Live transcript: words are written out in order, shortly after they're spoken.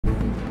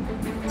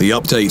The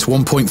update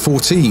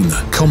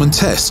 1.14 Common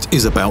Test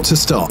is about to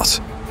start.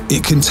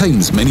 It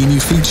contains many new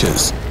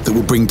features that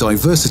will bring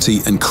diversity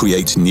and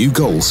create new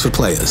goals for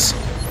players.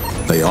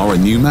 They are a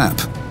new map,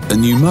 a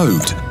new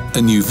mode, a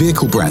new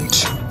vehicle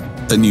branch,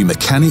 a new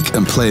mechanic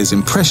and players'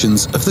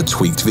 impressions of the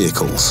tweaked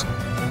vehicles.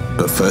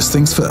 But first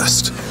things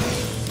first.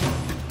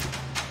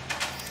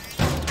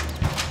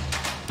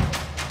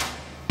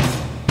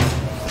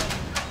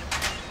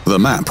 The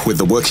map with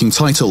the working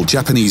title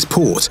Japanese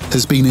Port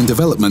has been in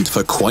development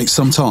for quite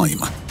some time.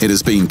 It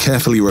has been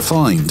carefully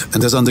refined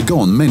and has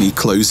undergone many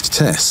closed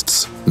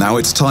tests. Now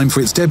it's time for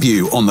its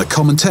debut on the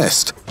Common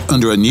Test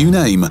under a new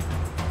name,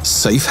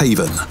 Safe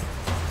Haven.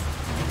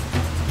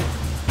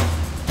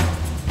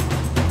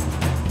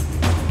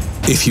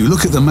 If you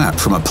look at the map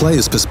from a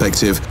player's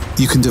perspective,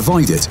 you can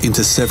divide it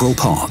into several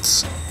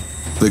parts.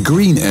 The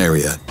green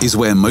area is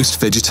where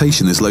most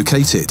vegetation is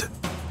located.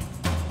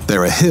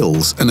 There are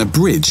hills and a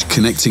bridge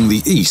connecting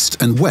the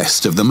east and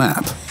west of the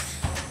map.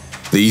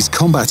 These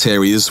combat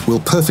areas will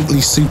perfectly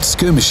suit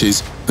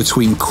skirmishes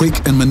between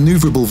quick and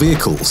maneuverable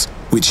vehicles,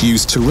 which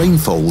use terrain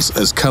folds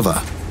as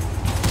cover.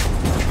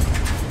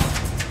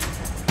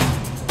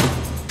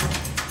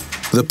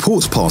 The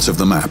port part of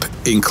the map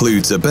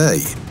includes a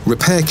bay,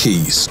 repair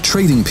quays,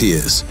 trading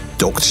piers,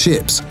 docked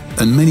ships,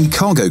 and many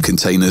cargo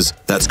containers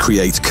that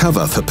create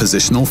cover for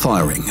positional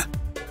firing.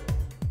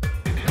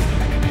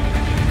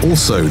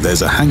 Also,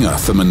 there's a hangar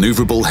for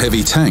maneuverable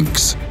heavy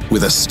tanks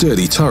with a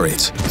sturdy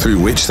turret through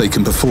which they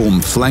can perform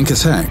flank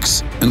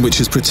attacks and which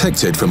is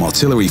protected from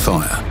artillery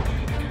fire.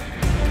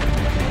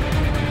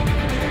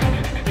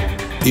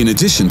 In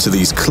addition to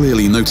these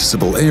clearly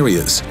noticeable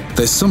areas,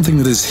 there's something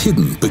that is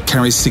hidden but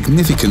carries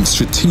significant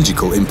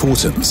strategical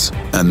importance: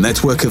 a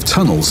network of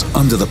tunnels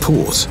under the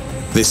port.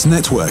 This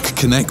network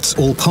connects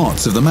all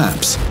parts of the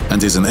maps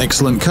and is an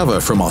excellent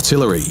cover from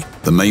artillery.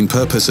 The main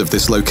purpose of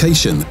this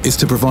location is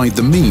to provide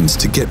the means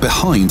to get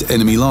behind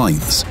enemy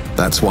lines.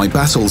 That's why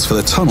battles for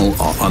the tunnel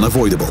are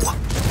unavoidable.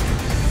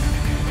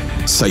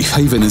 Safe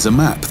Haven is a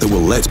map that will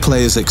let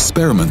players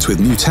experiment with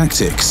new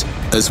tactics,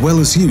 as well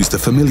as use the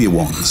familiar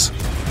ones.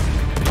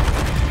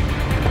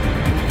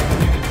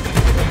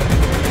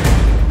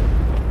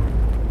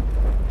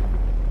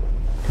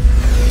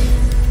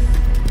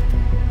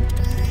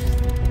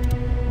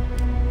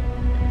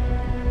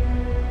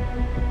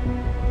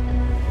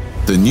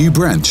 The new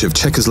branch of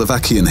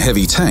Czechoslovakian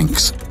heavy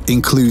tanks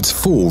includes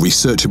 4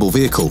 researchable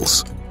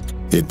vehicles.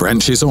 It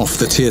branches off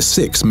the Tier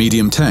 6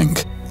 medium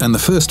tank, and the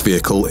first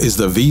vehicle is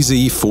the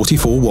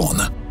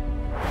VZ-44-1.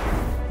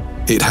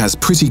 It has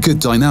pretty good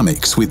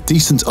dynamics with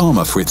decent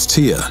armor for its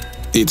tier.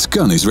 Its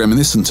gun is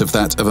reminiscent of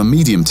that of a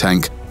medium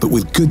tank, but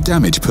with good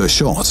damage per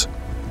shot.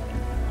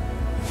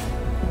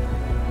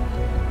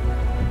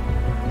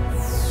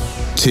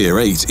 Tier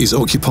 8 is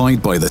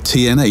occupied by the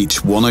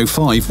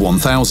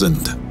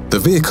TNH-105-1000. The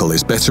vehicle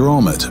is better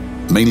armoured,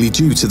 mainly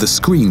due to the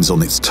screens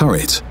on its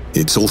turret.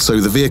 It's also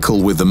the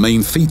vehicle with the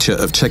main feature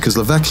of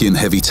Czechoslovakian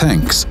heavy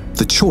tanks,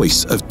 the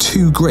choice of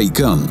 2 great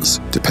guns.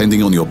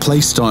 Depending on your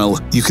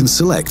playstyle, you can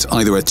select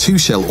either a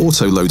 2-shell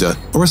autoloader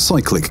or a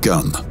cyclic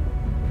gun.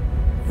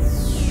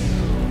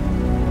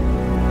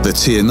 The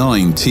Tier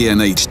 9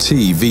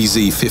 TNHT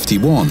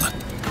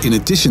VZ-51, in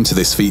addition to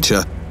this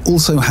feature,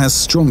 also has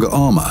stronger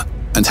armour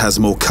and has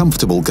more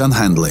comfortable gun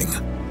handling.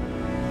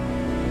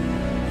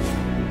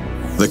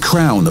 The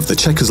crown of the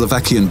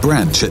Czechoslovakian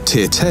branch at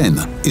Tier 10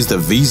 is the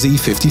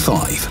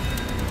VZ-55.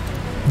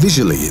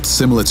 Visually, it's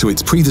similar to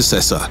its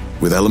predecessor,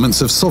 with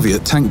elements of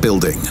Soviet tank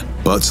building,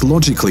 but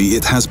logically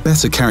it has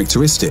better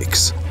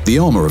characteristics. The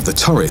armor of the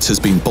turret has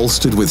been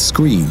bolstered with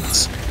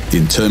screens.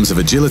 In terms of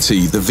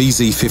agility, the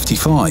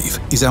VZ-55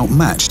 is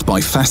outmatched by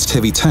fast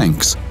heavy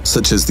tanks,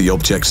 such as the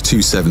Object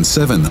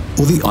 277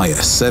 or the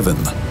IS-7.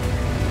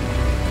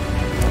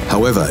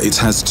 However, it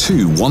has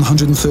 2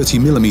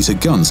 130mm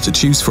guns to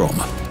choose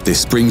from.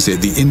 This brings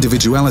it the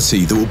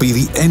individuality that will be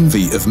the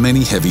envy of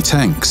many heavy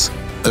tanks.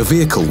 A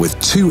vehicle with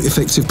 2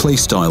 effective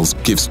playstyles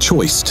gives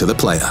choice to the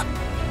player.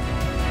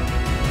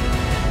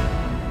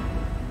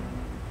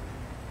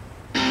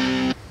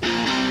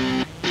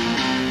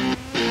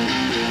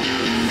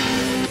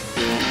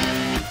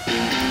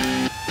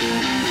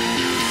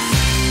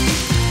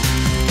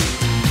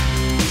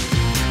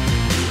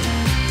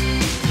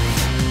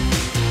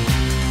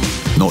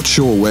 Not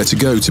sure where to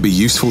go to be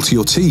useful to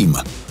your team?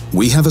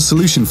 We have a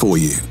solution for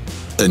you: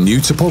 a new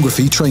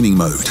topography training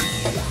mode.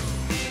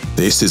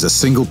 This is a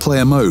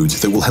single-player mode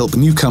that will help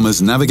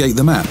newcomers navigate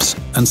the maps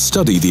and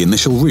study the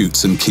initial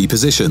routes and key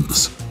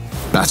positions.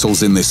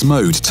 Battles in this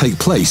mode take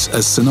place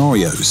as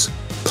scenarios.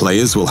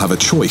 Players will have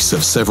a choice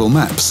of several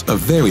maps of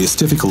various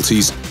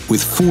difficulties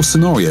with 4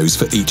 scenarios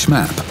for each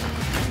map.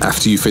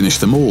 After you finish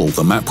them all,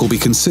 the map will be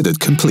considered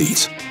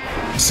complete.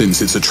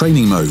 Since it's a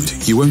training mode,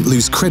 you won't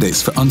lose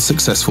credits for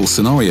unsuccessful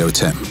scenario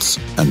attempts,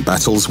 and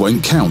battles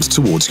won't count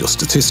towards your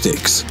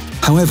statistics.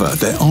 However,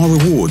 there are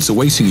rewards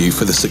awaiting you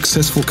for the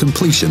successful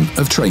completion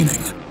of training.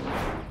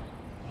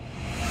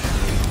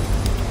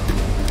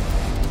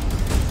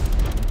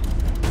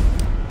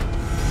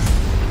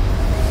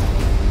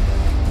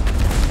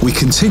 We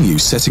continue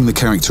setting the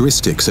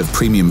characteristics of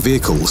premium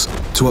vehicles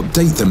to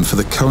update them for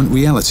the current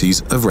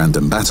realities of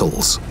random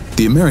battles.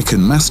 The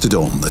American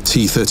Mastodon, the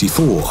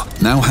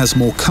T-34, now has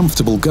more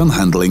comfortable gun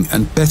handling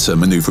and better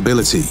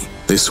maneuverability.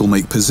 This will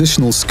make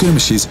positional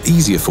skirmishes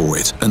easier for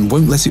it and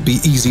won't let it be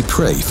easy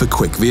prey for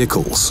quick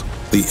vehicles.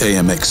 The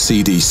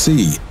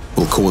AMX-CDC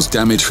will cause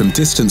damage from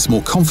distance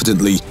more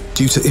confidently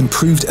due to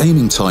improved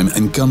aiming time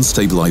and gun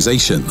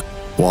stabilization,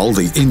 while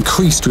the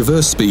increased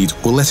reverse speed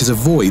will let it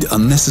avoid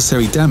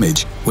unnecessary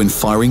damage when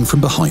firing from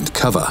behind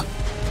cover.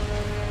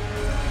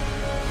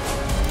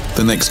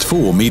 The next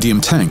 4 medium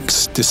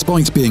tanks,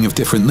 despite being of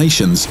different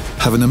nations,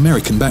 have an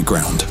American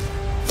background.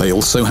 They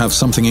also have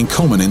something in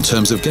common in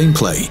terms of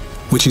gameplay,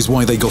 which is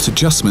why they got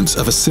adjustments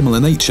of a similar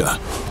nature: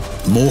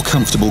 more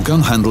comfortable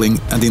gun handling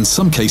and, in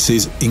some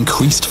cases,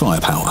 increased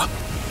firepower.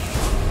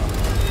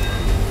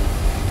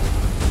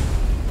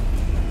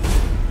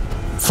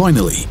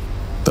 Finally,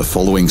 the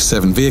following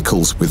 7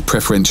 vehicles with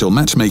preferential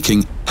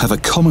matchmaking have a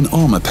common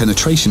armor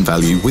penetration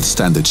value with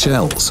standard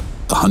shells,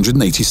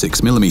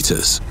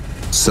 186mm.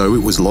 So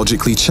it was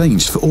logically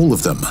changed for all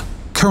of them.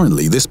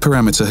 Currently, this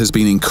parameter has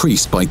been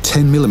increased by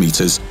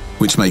 10mm,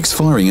 which makes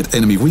firing at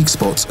enemy weak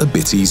spots a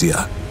bit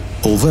easier.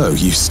 Although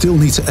you still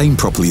need to aim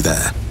properly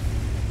there.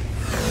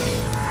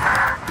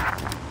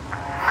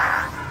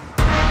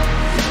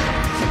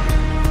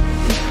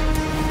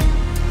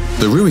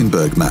 The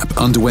Ruinberg map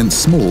underwent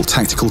small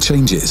tactical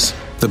changes.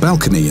 The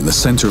balcony in the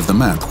center of the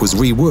map was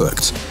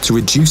reworked to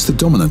reduce the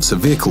dominance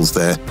of vehicles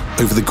there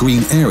over the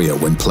green area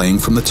when playing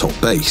from the top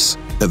base.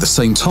 At the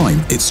same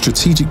time, its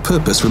strategic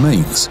purpose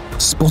remains,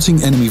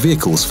 spotting enemy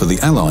vehicles for the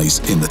Allies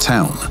in the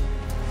town.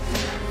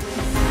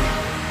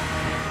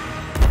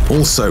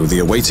 Also, the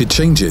awaited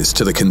changes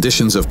to the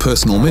conditions of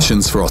personal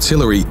missions for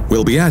artillery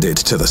will be added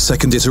to the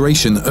second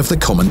iteration of the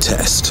common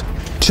test.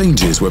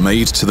 Changes were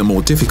made to the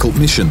more difficult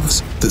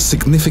missions that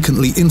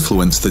significantly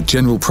influence the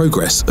general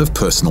progress of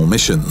personal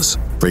missions.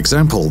 For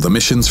example, the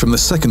missions from the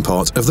second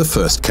part of the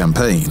first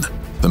campaign.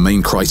 The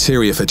main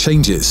criteria for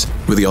changes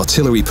were the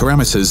artillery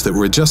parameters that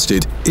were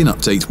adjusted in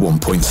Update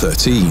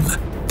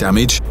 1.13,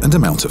 damage and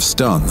amount of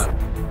stun.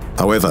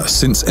 However,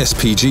 since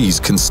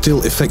SPGs can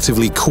still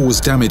effectively cause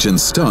damage and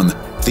stun,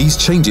 these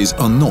changes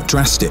are not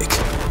drastic.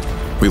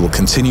 We will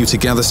continue to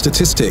gather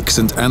statistics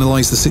and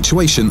analyze the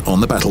situation on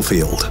the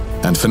battlefield.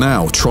 And for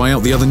now, try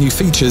out the other new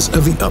features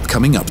of the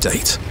upcoming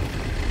update.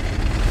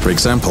 For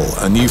example,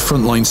 a new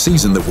frontline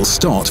season that will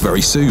start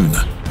very soon.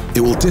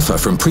 It will differ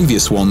from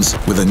previous ones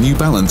with a new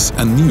balance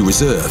and new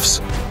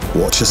reserves.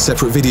 Watch a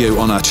separate video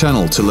on our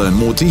channel to learn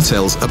more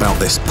details about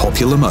this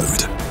popular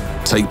mode.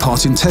 Take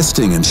part in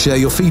testing and share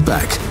your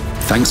feedback.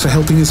 Thanks for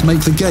helping us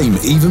make the game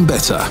even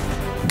better.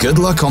 Good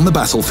luck on the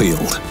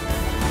battlefield.